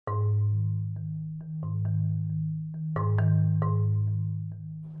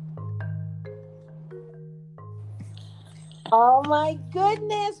Oh my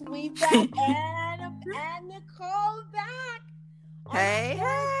goodness, we've got Anna and Nicole back on Hey,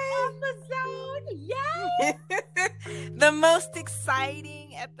 episode. Yay! The most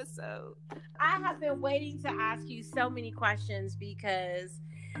exciting episode. I have been waiting to ask you so many questions because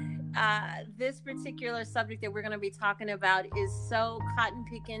this particular subject that we're going to be talking about is so cotton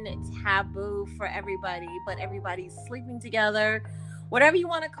picking taboo for everybody, but everybody's sleeping together, whatever you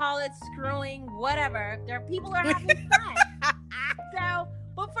want to call it, screwing, whatever. People are having fun. So,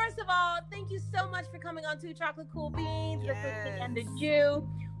 but first of all, thank you so much for coming on to Chocolate Cool Beans, the Cookie and the Jew.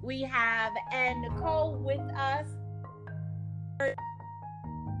 We have and Nicole with us.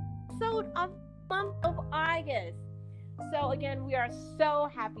 Episode of the month of August. So again, we are so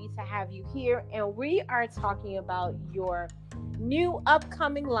happy to have you here, and we are talking about your new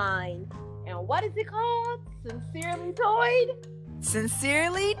upcoming line. And what is it called? Sincerely Toyed?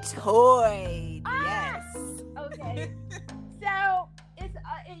 Sincerely Toyed. Yes. Okay. So it's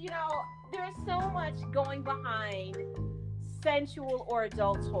there's so much going behind sensual or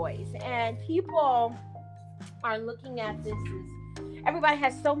adult toys, and people are looking at this as everybody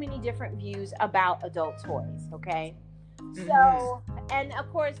has so many different views about adult toys. Okay. So, and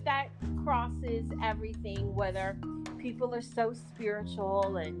of course that crosses everything, whether people are so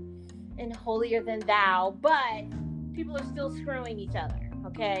spiritual and holier than thou, but people are still screwing each other,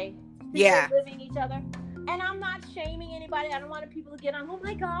 okay? People are living each other. And I'm not shaming anybody. I don't want people to get on, oh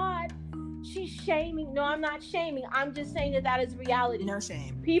my God, she's shaming. No, I'm not shaming. I'm just saying that is reality. No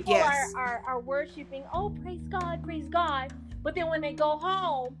shame. People are worshiping, oh, praise God, praise God. But then when they go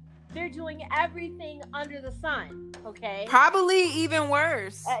home, they're doing everything under the sun, okay? Probably even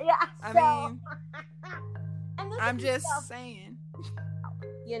worse. I mean, and I'm just saying.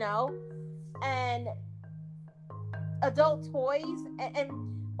 You know? And adult toys,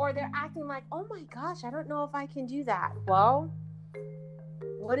 or they're acting like, oh my gosh, I don't know if I can do that. Well,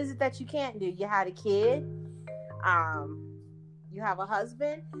 what is it that you can't do? You had a kid. You have a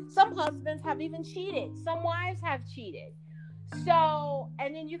husband. Some husbands have even cheated. Some wives have cheated. So,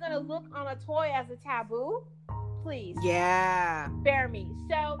 and then you're going to look on a toy as a taboo? Please. Yeah. Spare me.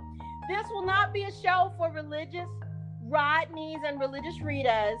 So, this will not be a show for religious Rodneys and religious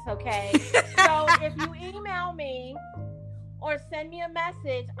Ritas, okay? So, if you email me or send me a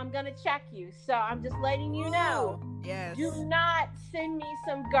message, I'm going to check you. So, I'm just letting you know. Yes. Do not send me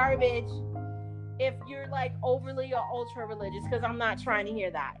some garbage if you're like overly or ultra religious, because I'm not trying to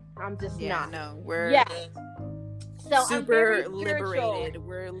hear that. I'm just not. No, we're... Yes. So super liberated.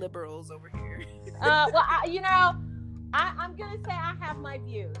 We're liberals over here. Well, I'm gonna say I have my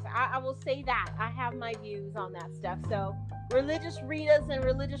views. I will say that I have my views on that stuff. So religious Ritas and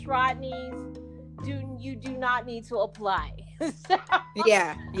religious Rodneys, do not need to apply. So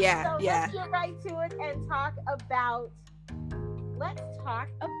let's get right to it and talk about. Let's talk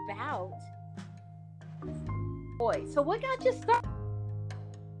about boys. So what got you started?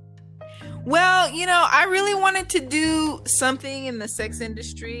 Well, I really wanted to do something in the sex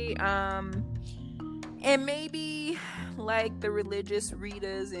industry, and maybe like the religious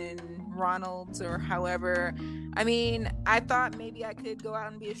Ritas and Ronalds or however. I mean, I thought maybe I could go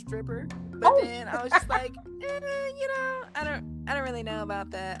out and be a stripper, but then I was just like, I don't really know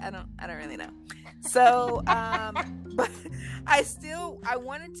about that. I don't really know. So, but I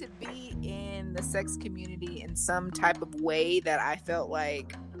wanted to be in the sex community in some type of way that I felt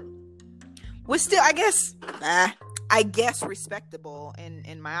like was still, I guess respectable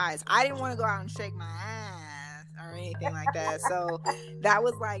in my eyes. I didn't want to go out and shake my ass or anything like that. So that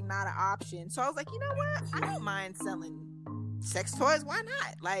was like not an option. So I was like, you know what? I don't mind selling sex toys. Why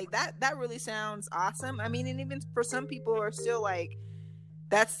not? Like that really sounds awesome. I mean, and even for some people are still like,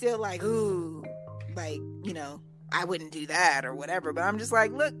 that's still like, ooh, like, I wouldn't do that or whatever. But I'm just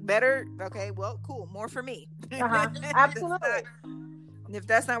like, look, better. Okay, well, cool. More for me. Absolutely. If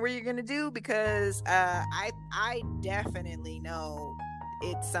that's not what you're gonna do, because I definitely know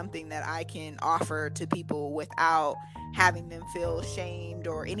it's something that I can offer to people without having them feel shamed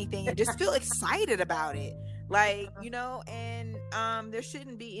or anything, and just feel excited about it, like, and there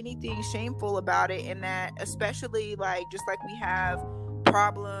shouldn't be anything shameful about it. And that, especially like, just like we have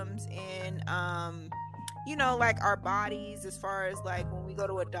problems in like our bodies, as far as like when we go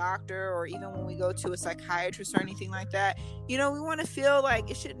to a doctor or even when we go to a psychiatrist or anything like that, we want to feel like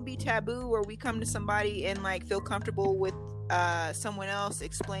it shouldn't be taboo, or we come to somebody and like feel comfortable with someone else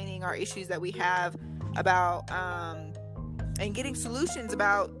explaining our issues that we have about and getting solutions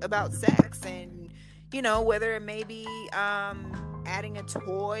about sex, and whether it may be adding a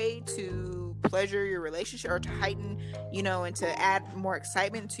toy to pleasure your relationship or to heighten and to add more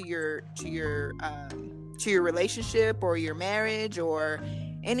excitement to your your relationship or your marriage or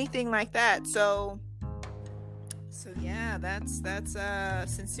anything like that. So yeah, that's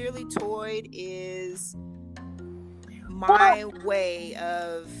Sincerely Toyed is my way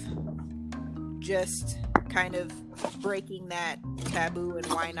of just kind of breaking that taboo and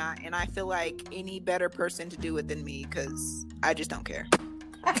why not. And I feel like any better person to do it than me, because I just don't care.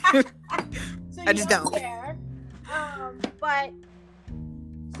 So I just don't care. But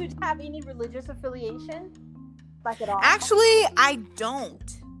do you have any religious affiliation, like at all? Actually, I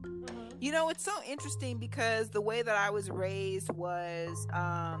don't. You know, it's so interesting because the way that I was raised was,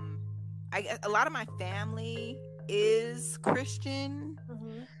 a lot of my family is Christian.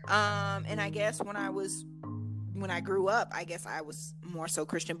 And I guess when I grew up, I guess I was more so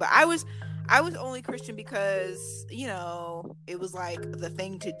Christian, but I was only Christian because, you know, it was like the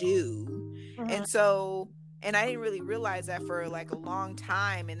thing to do. And I didn't really realize that for like a long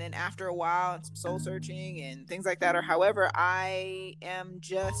time. And then after a while, and some soul searching and things like that, or however, I am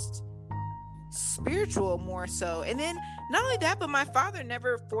just spiritual more so. And then not only that, but my father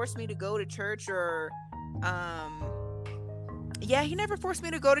never forced me to go to church, or he never forced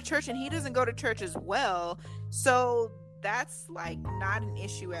me to go to church, and he doesn't go to church as well. So that's like not an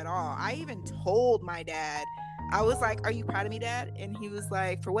issue at all. I even told my dad, I was like, "Are you proud of me, Dad?" And he was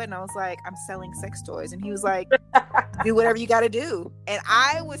like, "For what?" And I was like, "I'm selling sex toys." And he was like, "Do whatever you got to do." And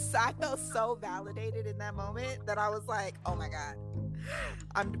I felt so validated in that moment that I was like, "Oh my God,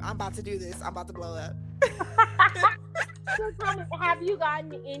 I'm about to do this. I'm about to blow up." So tell me, have you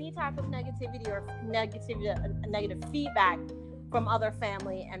gotten any type of negative feedback from other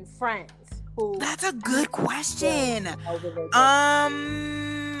family and friends who? That's a good question.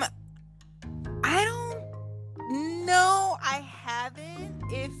 I don't know. I haven't.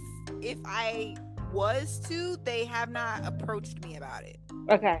 If I was to, they have not approached me about it.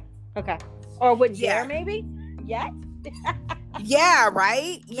 Okay. Or would dare maybe yet? Yeah,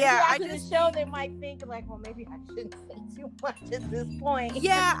 right. Maybe after the show, they might think like, well, maybe I shouldn't say too much at this point.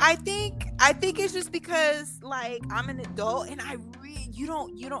 Yeah, I think it's just because like I'm an adult, and you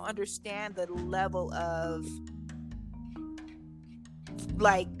don't understand the level of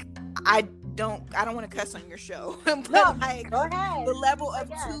like I don't want to cuss on your show, but no, like go ahead. The level of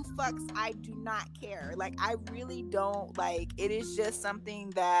two fucks, I do not care. Like I really don't. Like it is just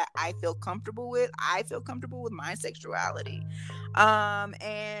something that I feel comfortable with. I feel comfortable with my sexuality,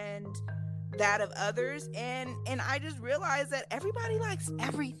 and that of others, and I just realized that everybody likes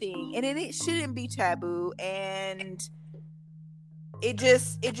everything, and it shouldn't be taboo, and it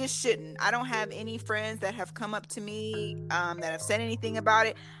just shouldn't. I don't have any friends that have come up to me that have said anything about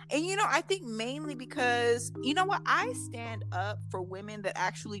it. And you know, I think mainly because, you know what, I stand up for women that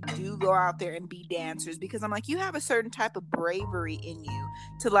actually do go out there and be dancers, because I'm like, you have a certain type of bravery in you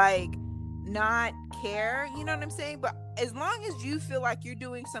to like not care, you know what I'm saying? But as long as you feel like you're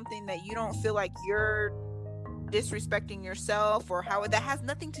doing something that you don't feel like you're disrespecting yourself, or how that has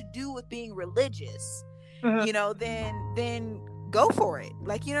nothing to do with being religious, you know, then go for it.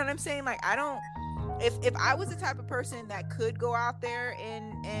 Like, you know what I'm saying? Like, I don't, if I was the type of person that could go out there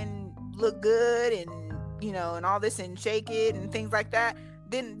and look good and, you know, and all this and shake it and things like that,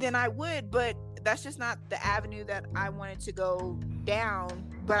 then I would. But that's just not the avenue that I wanted to go down.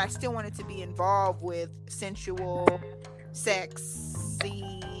 But I still wanted to be involved with sensual,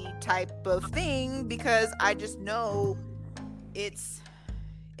 sexy type of thing, because I just know it's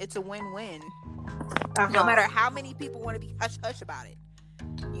a win-win. No matter how many people want to be hush-hush about it,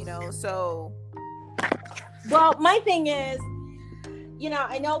 you know. So, well, my thing is, you know,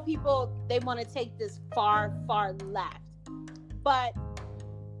 I know people, they want to take this far left, but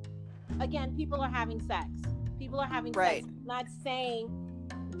again, people are having sex. Sex. I'm not saying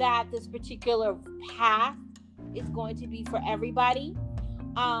that this particular path is going to be for everybody.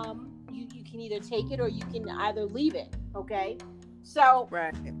 You can either take it or you can either leave it. Okay, so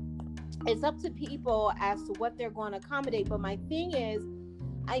it's up to people as to what they're going to accommodate. But my thing is,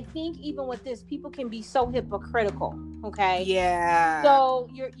 I think even with this, people can be so hypocritical. Okay. Yeah. So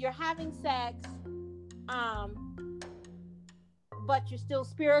you're having sex, but you're still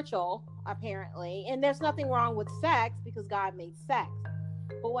spiritual, apparently. And there's nothing wrong with sex because God made sex.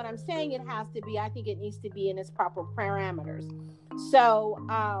 But what I'm saying, I think it needs to be in its proper parameters. So,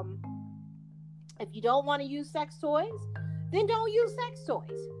 if you don't want to use sex toys, then don't use sex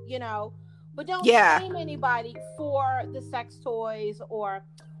toys, you know, but don't blame anybody for the sex toys, or,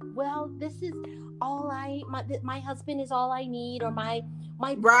 well, this is all my husband is all I need, or my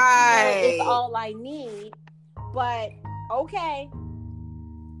partner is all I need. But okay,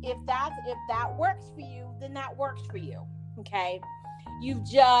 if that works for you, then that works for you. Okay. You've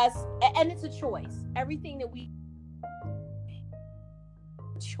just, and it's a choice. Everything that we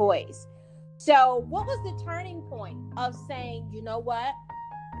choice. So what was the turning point of saying, you know what?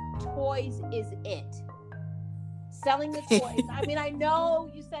 Toys is it. Selling the toys. I mean, I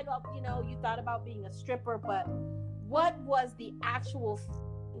know you said, well, you know, you thought about being a stripper, but what was the actual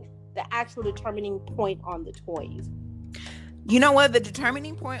determining point on the toys? You know what? The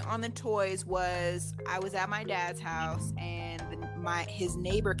determining point on the toys was I was at my dad's house and his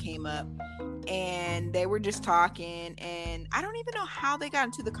neighbor came up and they were just talking, and I don't even know how they got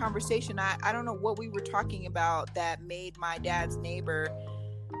into the conversation. I don't know what we were talking about that made my dad's neighbor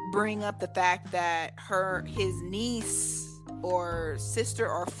bring up the fact that his niece or sister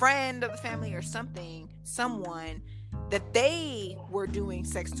or friend of the family or someone that they were doing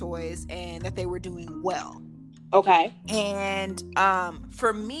sex toys and that they were doing well. Okay. And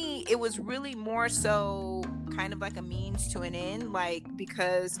for me, it was really more so kind of like a means to an end, like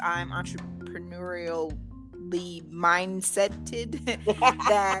because I'm entrepreneurially mindseted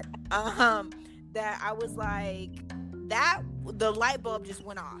that I was like, that the light bulb just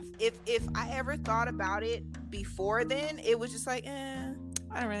went off. If I ever thought about it before then, it was just like, I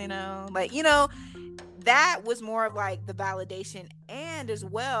don't really know. Like, you know, that was more of like the validation. And as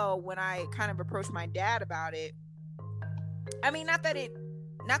well, when I kind of approached my dad about it, I mean, not that it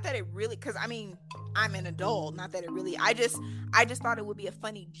really, because I mean, I'm an adult, not that it really, I just thought it would be a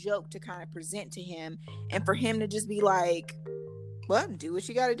funny joke to kind of present to him, and for him to just be like, well, do what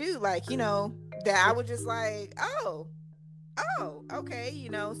you got to do. Like, you know, that I was just like, oh, okay, you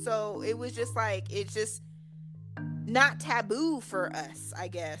know. So it was just like, it's just not taboo for us, I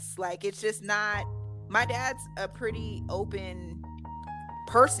guess. Like, it's just not, my dad's a pretty open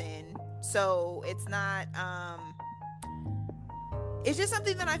person, so it's not, it's just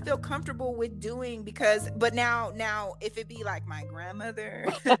something that I feel comfortable with doing, because, but now if it be like my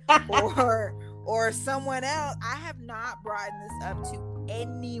grandmother or someone else, I have not brought this up to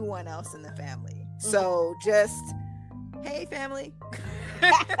anyone else in the family. So just, hey, family.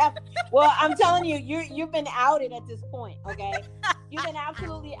 Well, I'm telling you, you've been outed at this point, okay? You've been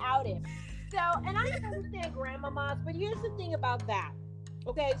absolutely outed. So, and I understand grandmamas, but here's the thing about that.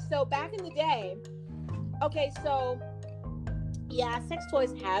 Okay, so back in the day, okay, so yeah, sex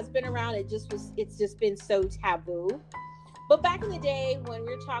toys has been around. It's just been so taboo. But back in the day, when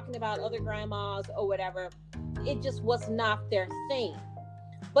we were talking about other grandmas or whatever, it just was not their thing.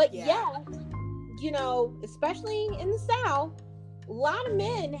 But yeah, you know, especially in the South, a lot of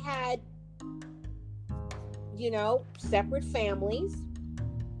men had, you know, separate families.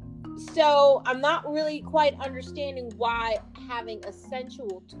 So I'm not really quite understanding why having a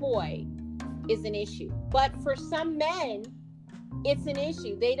sensual toy is an issue. But for some men, it's an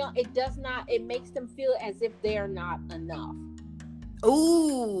issue. It makes them feel as if they're not enough.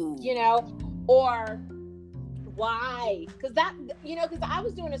 Ooh. You know, or why? Because I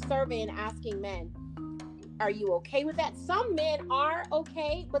was doing a survey and asking men, are you okay with that? Some men are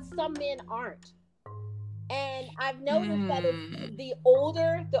okay, but some men aren't. And I've noticed that it's the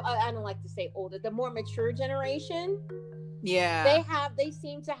older, I don't like to say older, the more mature generation. Yeah. They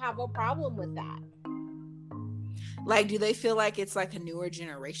seem to have a problem with that. Like, do they feel like it's like a newer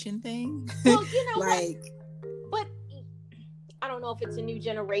generation thing? Well, you know, like, but I don't know if it's a new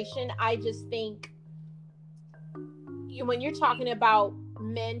generation. I just think when you're talking about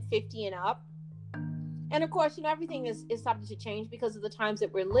men 50 and up, and of course, you know, everything is subject to change because of the times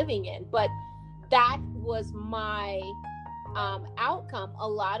that we're living in. But that was my outcome. A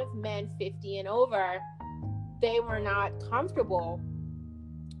lot of men 50 and over, they were not comfortable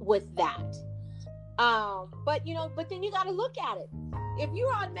with that. But then you got to look at it. If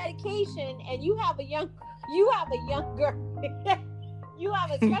you're on medication and you have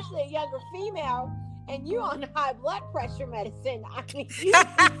especially a younger female, and you're on high blood pressure medicine, I mean, you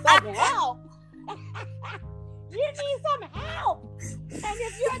need some help. You need some help. And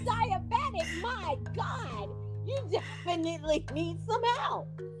if you're diabetic, my God, you definitely need some help.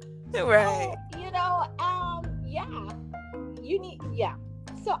 Right.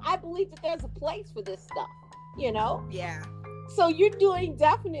 So, So I believe that there's a place for this stuff, you know? Yeah. So you're doing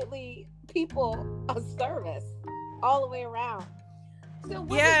definitely people a service all the way around. So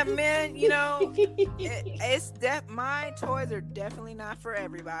man, you know, my toys are definitely not for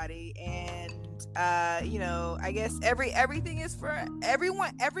everybody. And, you know, I guess everything is for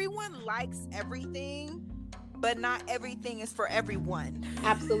everyone. Everyone likes everything, but not everything is for everyone.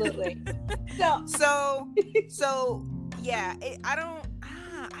 Absolutely. So yeah,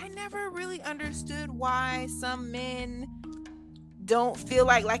 I never really understood why some men don't feel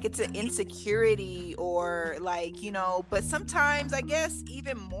like it's an insecurity or like, you know, but sometimes I guess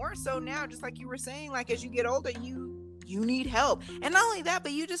even more so now, just like you were saying, like as you get older, you need help. And not only that,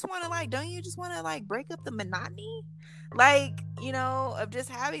 but you just want to like, don't you just want to like break up the monotony, like, you know, of just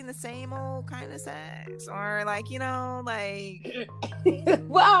having the same old kind of sex, or like, you know, like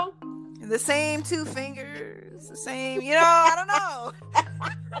well, the same two fingers, the same, you know, I don't know.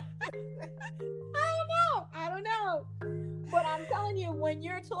 I don't know. But I'm telling you, when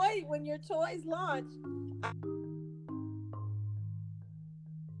your toys launch,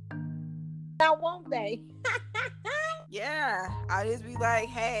 now won't they? Yeah, I'll just be like,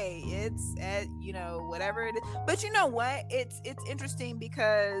 hey, it's at, you know, whatever it is. But you know what? It's interesting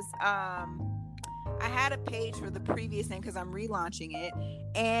because I had a page for the previous name because I'm relaunching it,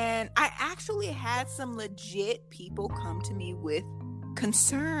 and I actually had some legit people come to me with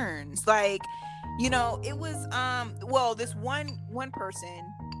concerns. Like, you know, it was well, this one person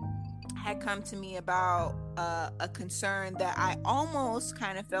had come to me about a concern that I almost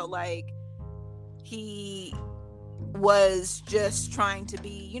kind of felt like he was just trying to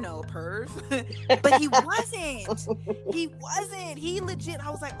be, you know, a perv. But he wasn't. He legit, I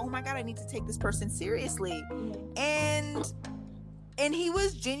was like, oh my God, I need to take this person seriously. And he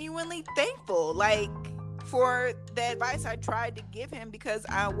was genuinely thankful, like, for the advice I tried to give him, because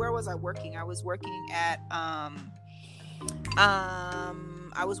where was I working? I was working at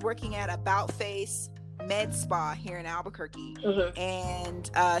About Face Med Spa here in Albuquerque. Mm-hmm. And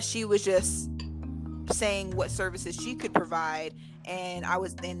she was just saying what services she could provide, and I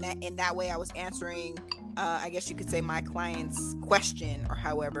was in that way I was answering I guess you could say my client's question, or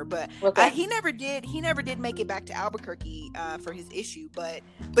however, but okay. he never did make it back to Albuquerque for his issue, but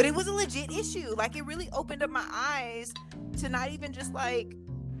it was a legit issue. Like, it really opened up my eyes to not even just like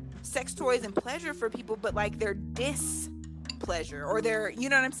sex toys and pleasure for people, but like their displeasure, or their, you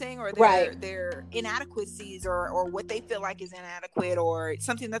know what I'm saying, or their inadequacies, or what they feel like is inadequate, or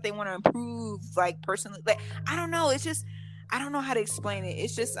something that they want to improve, like personally. Like, I don't know, it's just, I don't know how to explain it.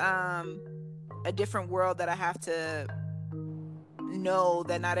 It's just a different world that I have to know,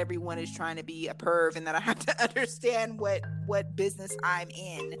 that not everyone is trying to be a perv, and that I have to understand what business I'm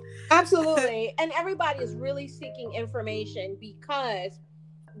in. Absolutely. And everybody is really seeking information because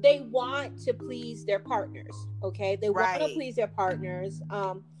they want to please their partners. Okay, they want to please their partners,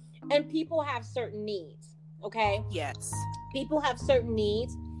 and people have certain needs. Okay, yes, people have certain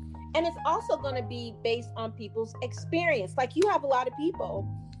needs, and it's also going to be based on people's experience. Like, you have a lot of people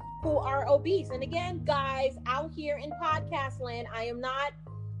who are obese, and again, guys out here in podcast land, I am not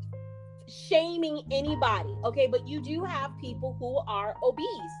shaming anybody, okay, but you do have people who are obese.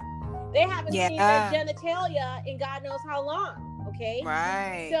 They haven't seen their genitalia in God knows how long. Okay,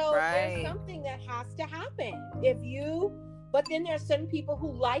 so there's something that has to happen. But then there's certain people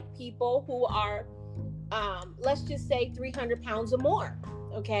who like people who are let's just say 300 pounds or more.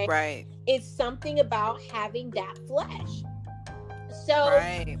 Okay, right, it's something about having that flesh. So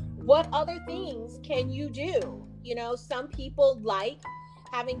what other things can you do? You know, some people like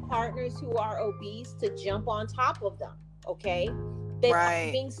having partners who are obese to jump on top of them. Okay, they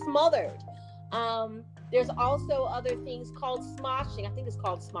like being smothered. There's also other things called smoshing. I think it's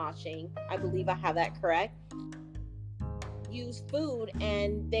called smoshing. I believe I have that correct. Use food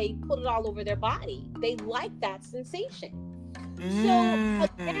and they put it all over their body. They like that sensation. So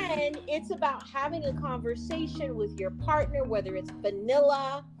again, it's about having a conversation with your partner, whether it's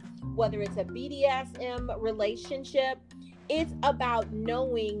vanilla, whether it's a BDSM relationship. It's about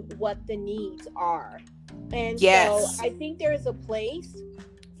knowing what the needs are. And so I think there is a place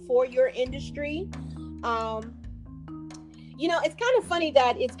for your industry. You know, it's kind of funny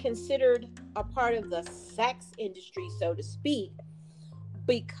that it's considered a part of the sex industry, so to speak,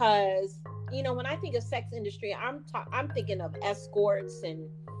 because, you know, when I think of sex industry, I'm thinking of escorts and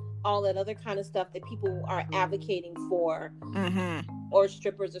all that other kind of stuff that people are advocating for, or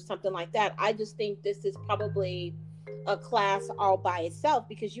strippers or something like that. I just think this is probably a class all by itself,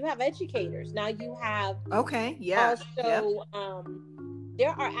 because you have educators. Now you have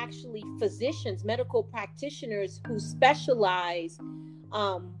there are actually physicians, medical practitioners who specialize,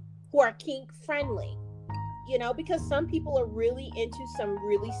 who are kink friendly, you know, because some people are really into some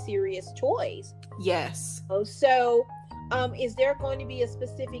really serious toys. Yes. So is there going to be a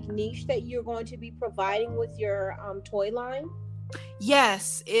specific niche that you're going to be providing with your toy line?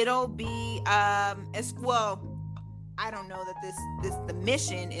 Yes, it'll be as well. I don't know that the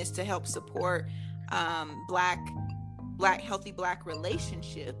mission is to help support black healthy black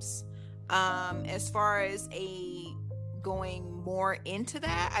relationships. As far as going more into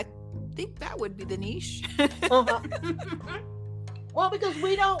that, I think that would be the niche. Well, because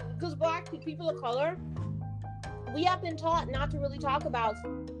black people of color, we have been taught not to really talk about,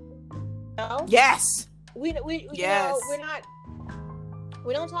 Yes. We Yes.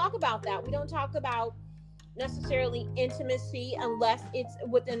 we don't talk about that. We don't talk about necessarily intimacy unless it's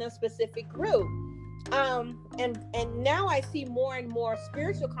within a specific group. And now I see more and more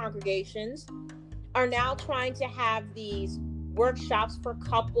spiritual congregations are now trying to have these workshops for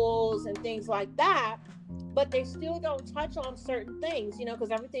couples and things like that, but they still don't touch on certain things,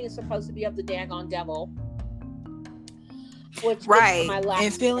 because everything is supposed to be of the daggone devil. Which right.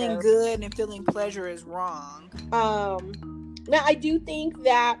 And feeling good and feeling pleasure is wrong. Now I do think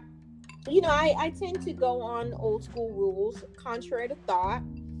that, I tend to go on old school rules, contrary to thought,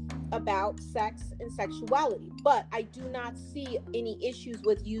 about sex and sexuality, but I do not see any issues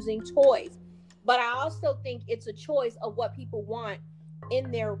with using toys. But I also think it's a choice of what people want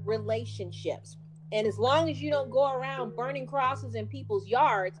in their relationships. And as long as you don't go around burning crosses in people's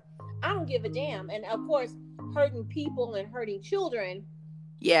yards, I don't give a damn. And of course, hurting people and hurting children.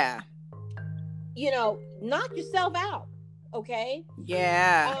 Yeah. Knock yourself out. Okay.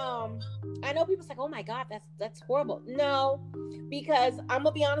 Yeah. I know people's like, oh my God, that's horrible. No, because I'm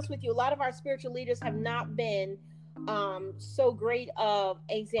gonna be honest with you, a lot of our spiritual leaders have not been so great of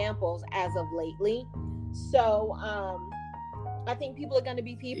examples as of lately. So I think people are gonna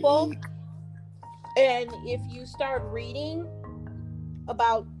be people. And if you start reading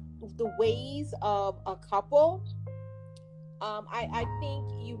about the ways of a couple, I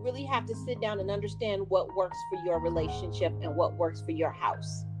think you really have to sit down and understand what works for your relationship and what works for your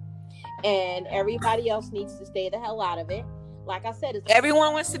house. And everybody else needs to stay the hell out of it. Like I said,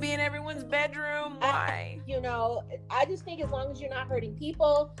 everyone wants to be in everyone's bedroom. Why? I just think as long as you're not hurting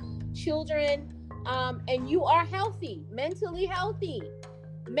people, children, and you are healthy, mentally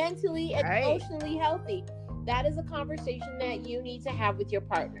and emotionally healthy, that is a conversation that you need to have with your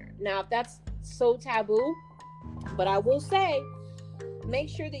partner. Now, if that's so taboo, but I will say, make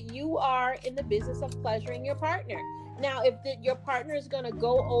sure that you are in the business of pleasuring your partner. Now, if your partner is going to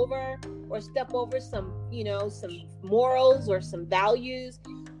go over or step over some morals or some values,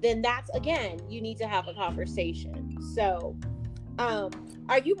 then that's, again, you need to have a conversation. So,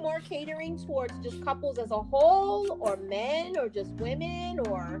 are you more catering towards just couples as a whole, or men, or just women,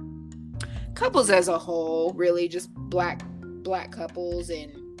 or couples as a whole? Really, just black couples.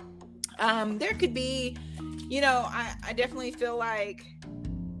 And there could be, I definitely feel like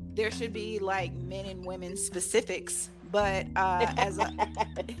there should be like men and women specifics, but as a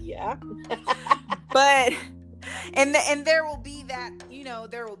yeah. But and there will be that,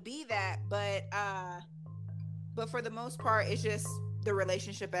 but for the most part, it's just the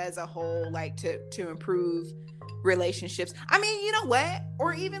relationship as a whole, like to improve relationships. I mean, you know what?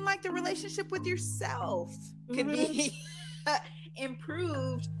 Or even like the relationship with yourself could be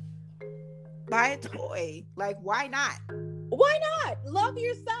improved by a toy. Like, why not? Why not? Love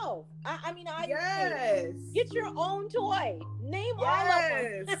yourself. I yes. Get your own toy. Name all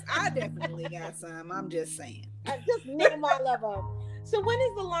of them. I definitely got some. I'm just saying. Just name all of them. So when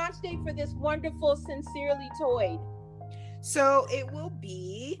is the launch date for this wonderful Sincerely Toyed? So it will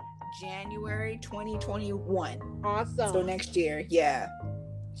be January 2021. Awesome. So next year, yeah.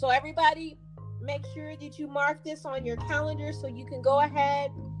 So everybody, make sure that you mark this on your calendar so you can go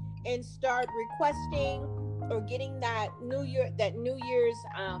ahead and start requesting or getting that New Year's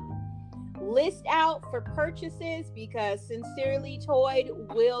list out for purchases, because Sincerely Toyed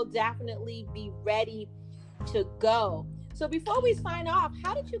will definitely be ready to go. So before we sign off,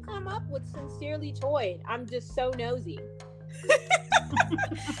 how did you come up with Sincerely Toyed? I'm just so nosy.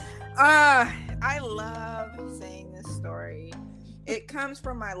 I love saying this story. It comes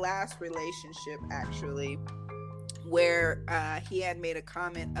from my last relationship, actually, where he had made a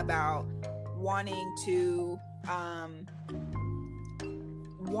comment about wanting to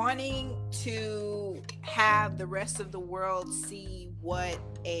have the rest of the world see what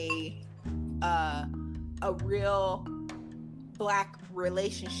a real Black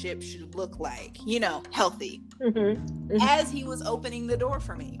relationship should look like, healthy. As he was opening the door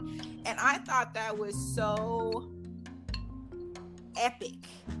for me. And I thought that was so epic.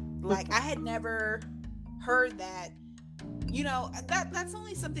 Like, I had never heard that. That's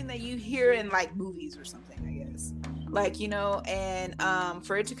only something that you hear in like movies or something, I guess. Like, and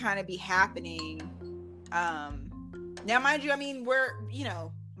for it to kind of be happening. Now, mind you, I mean, we're,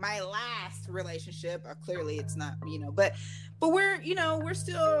 my last relationship, clearly it's not, but we're, we're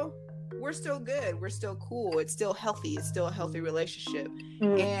still good. We're still cool. It's still healthy. It's still a healthy relationship.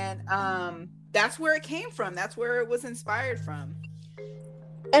 And that's where it came from. That's where it was inspired from.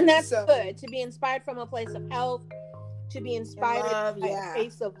 And that's good, to be inspired from a place of health, to be inspired Love, by yeah. a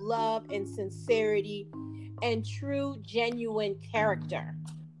face of love and sincerity and true, genuine character.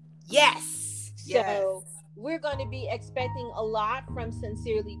 Yes. So we're going to be expecting a lot from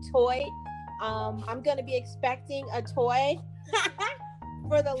Sincerely Toy. I'm going to be expecting a toy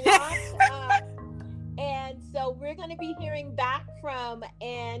for the launch. And so we're going to be hearing back from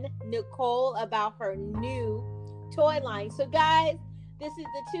Ann Nicole about her new toy line. So guys, this is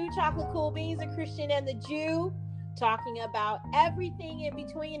the Two Chocolate Cool Beans, the Christian and the Jew, talking about everything in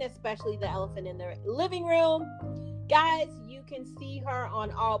between, especially the elephant in the living room. Guys, you can see her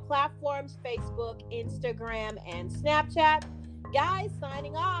on all platforms, Facebook, Instagram, and Snapchat. Guys,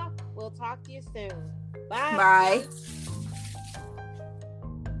 signing off. We'll talk to you soon. Bye.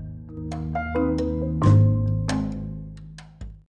 Bye.